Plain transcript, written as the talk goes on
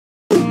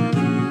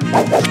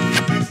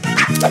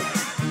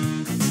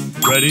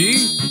Ready,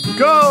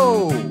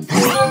 go!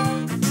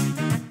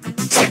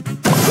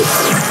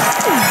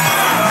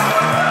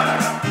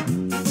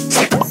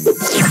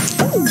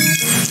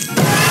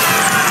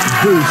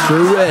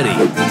 Booster ready.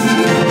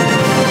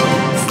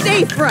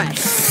 Stay fresh.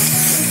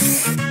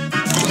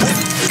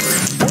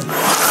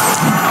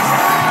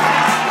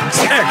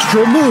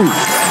 Extra move.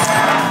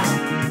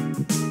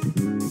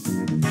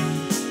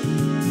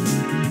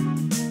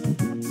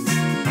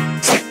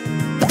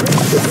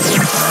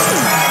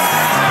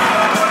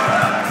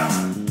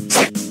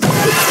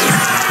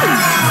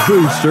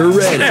 Booster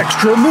ready.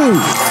 Extra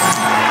move.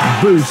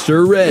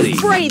 Booster ready.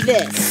 Spray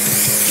this.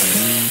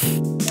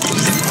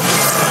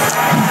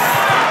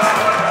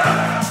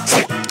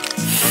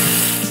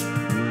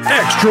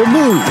 Extra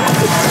move.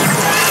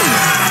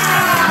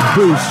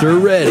 Booster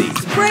ready.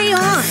 Spray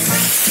on.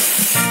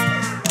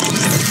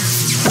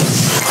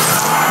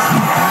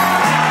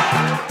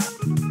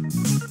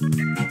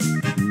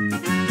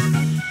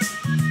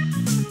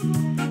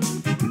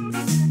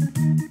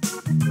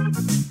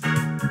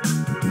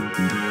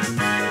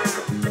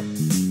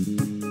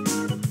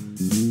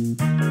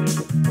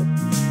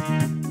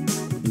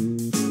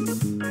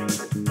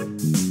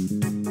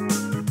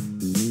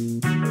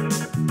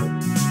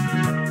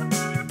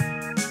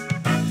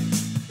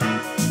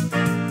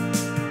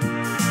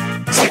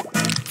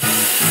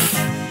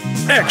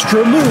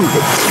 Extra move.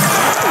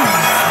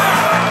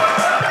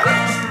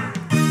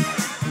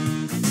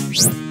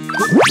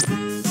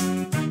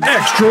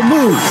 Extra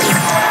move.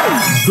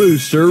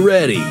 Booster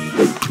ready.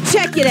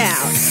 Check it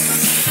out.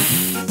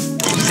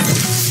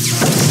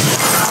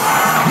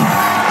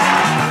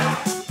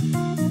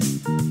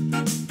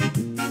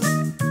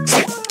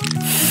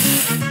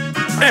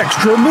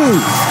 Extra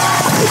move.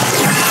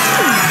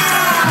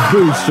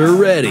 Booster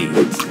ready.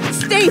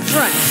 Stay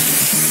fresh.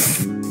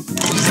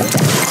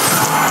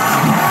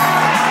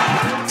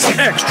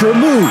 Extra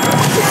move.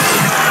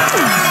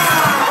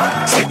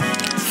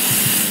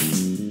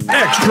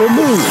 Extra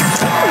move.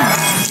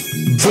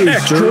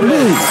 Booster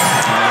move.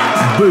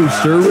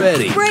 Booster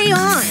ready. Spray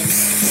on.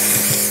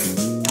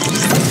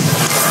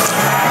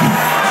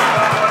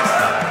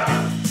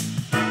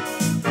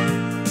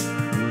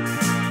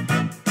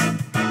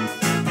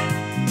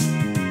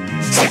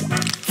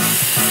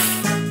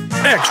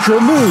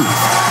 Extra move.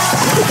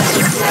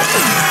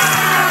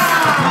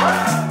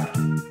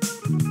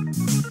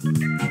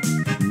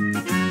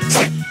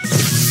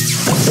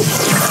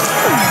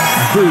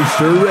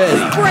 Booster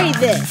ready. Spray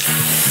this.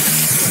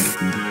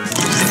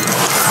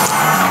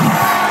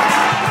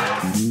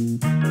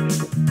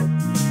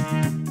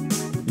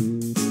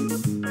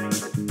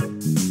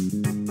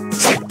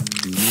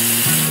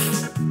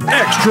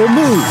 Extra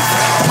move.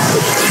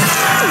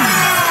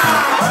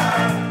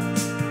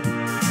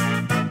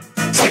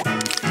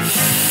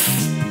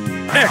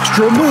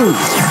 Extra move.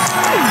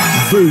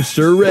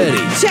 Booster ready.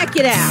 Check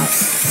it out.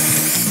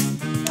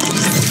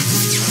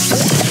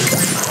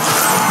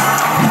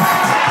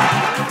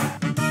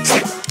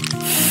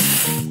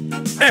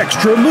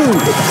 Extra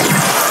move.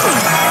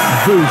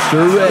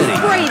 Booster ready.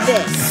 Spray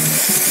this.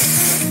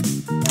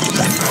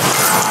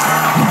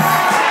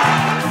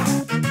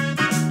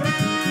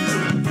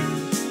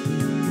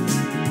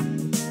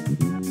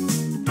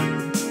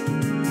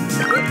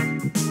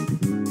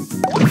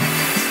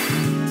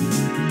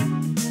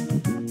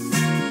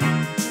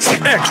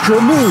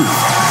 Extra move.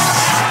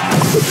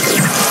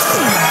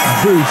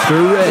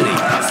 Booster ready.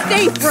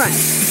 Stay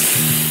fresh.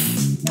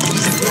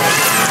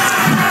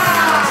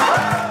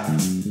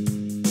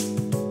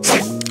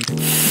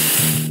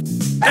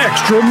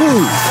 Extra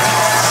move.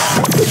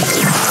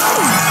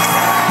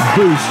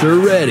 Booster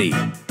ready.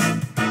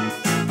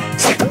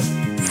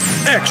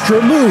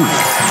 Extra move.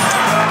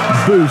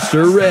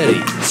 Booster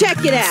ready.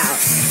 Check it out.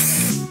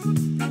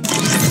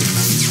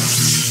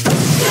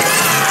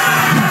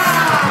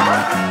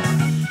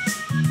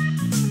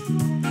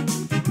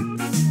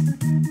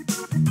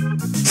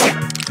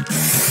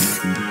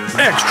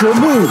 Extra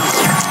move.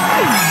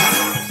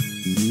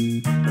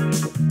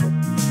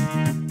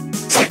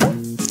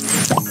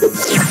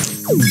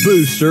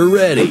 Booster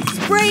ready.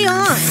 Spray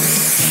on.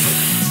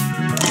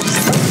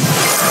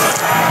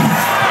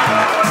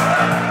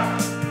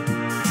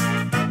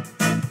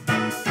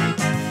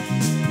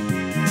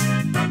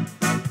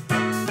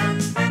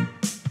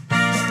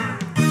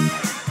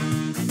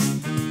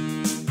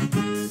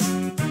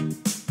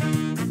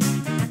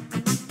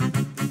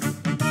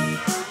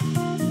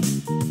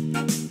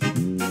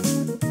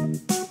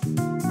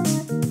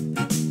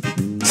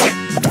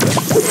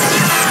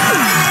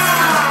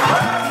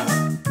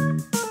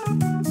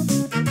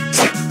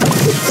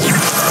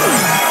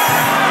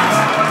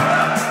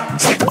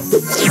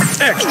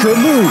 Extra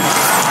move.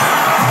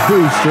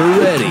 Booster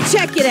ready.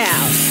 Check it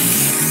out.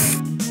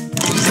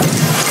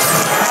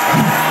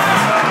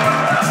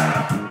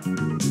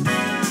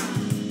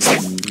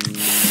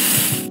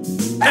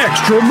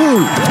 Extra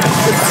move.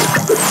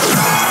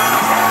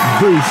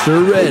 Booster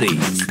ready.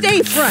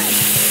 Stay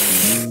fresh.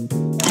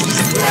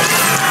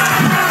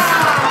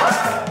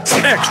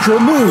 Extra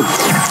move.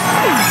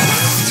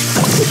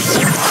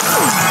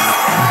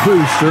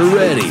 Booster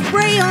ready.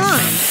 Spray on.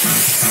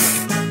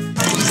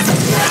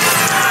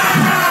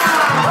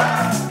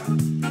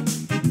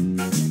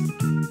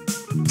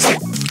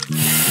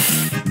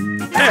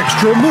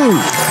 Extra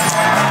move.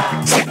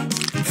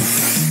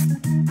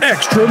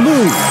 Extra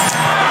move.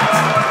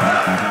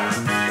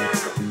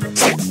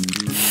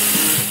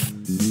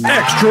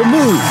 Extra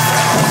move.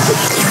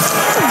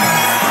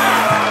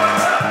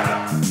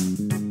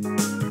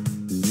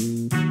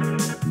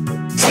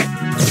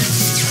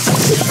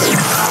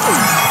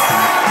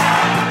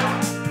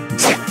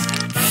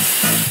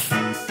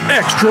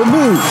 Extra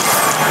move.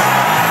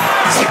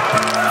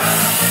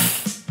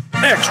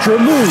 Extra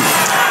move.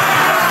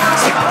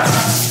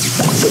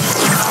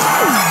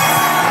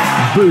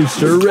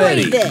 Booster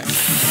ready. Play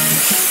this.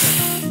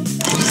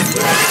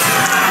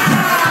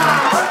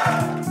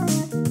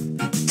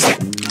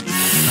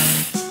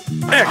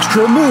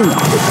 Extra move.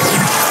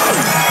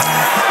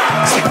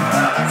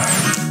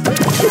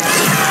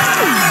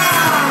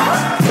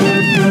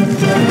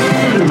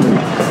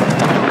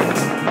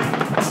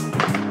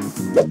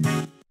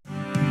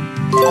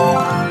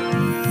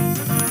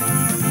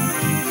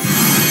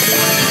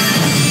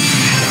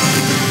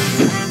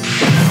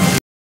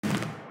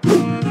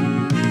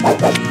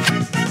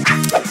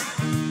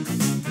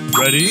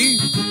 Ready,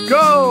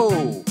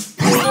 go!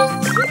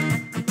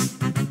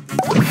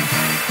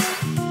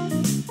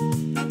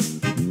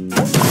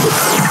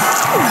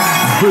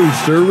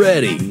 Booster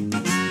ready.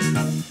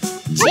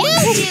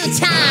 Choo-choo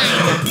time.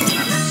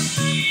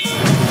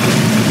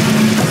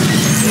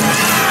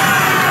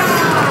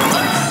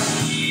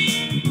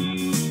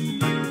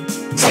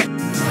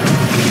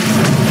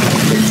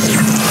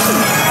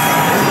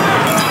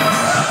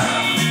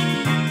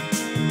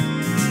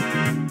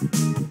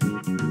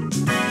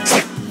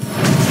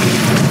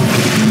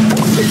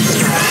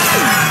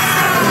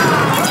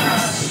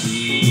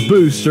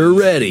 Booster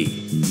ready.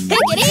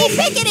 Pickety,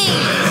 pickety.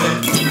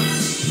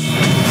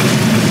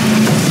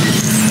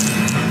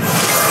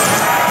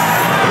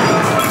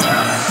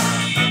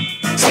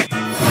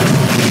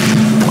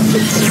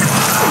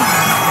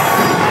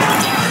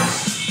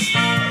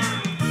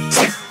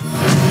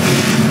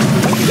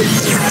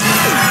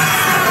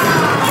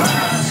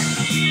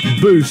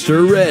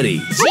 Booster ready.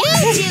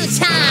 Choo-choo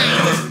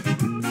time.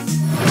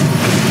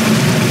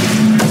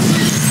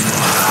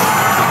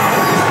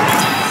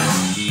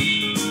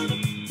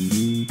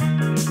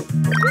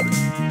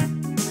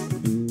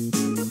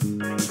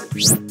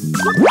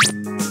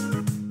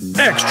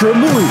 Extra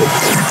move.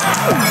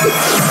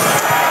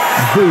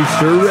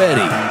 Booster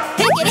ready.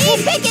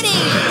 Pickety, pickety.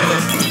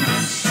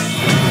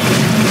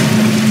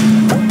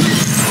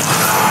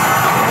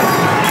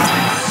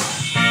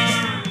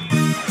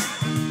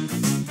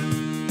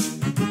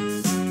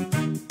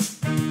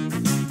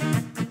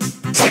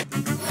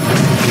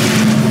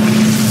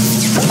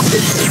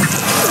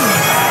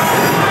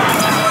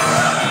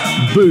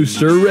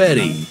 Booster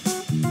ready.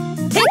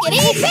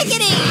 Pickety,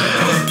 pickety.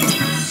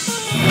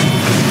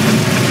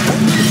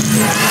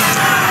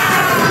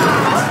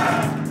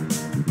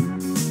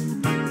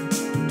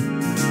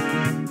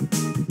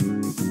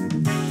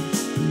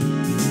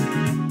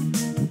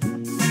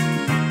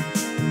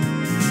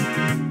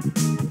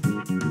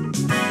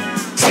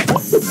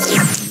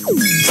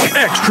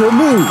 Extra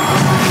move.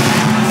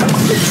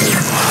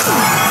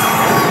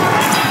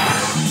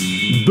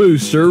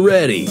 Booster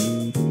ready.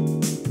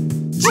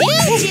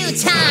 Choo-choo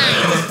time.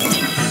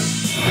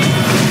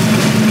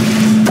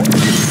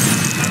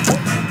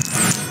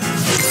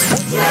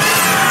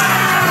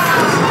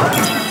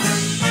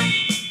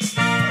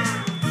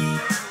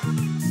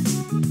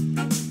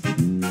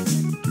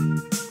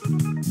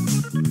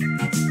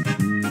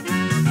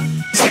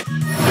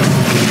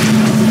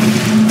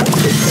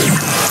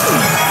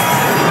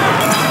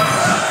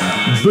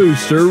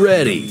 Booster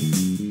ready.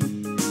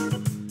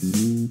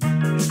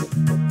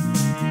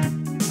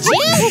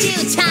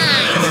 Choo-choo time.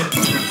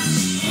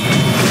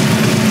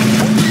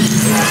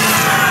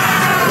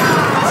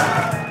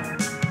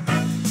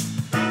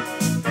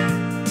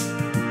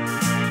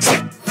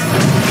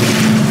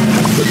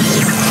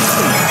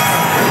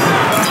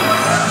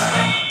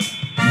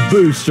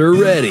 Booster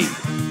ready.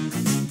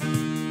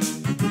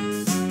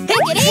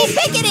 Pickety,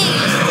 pickety.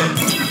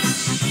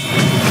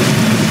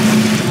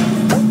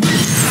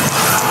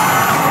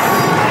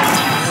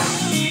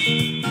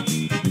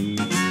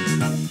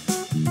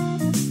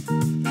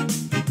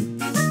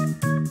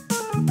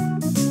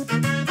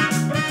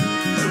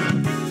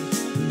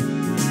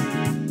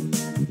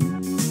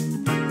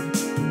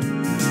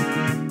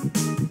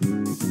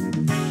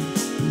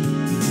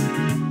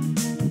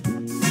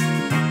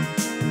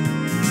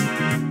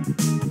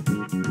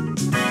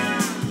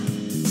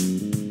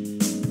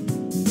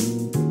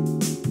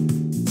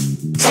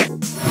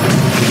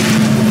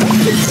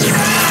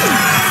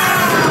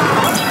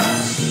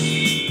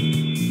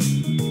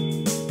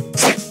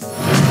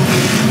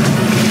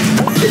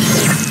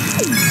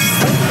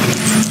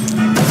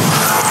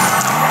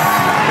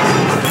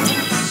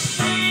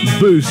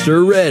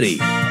 Booster ready.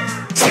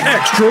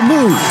 Extra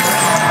move.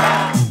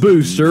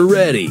 Booster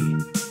ready.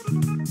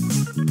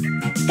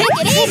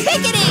 Pickety,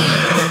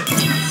 pickety.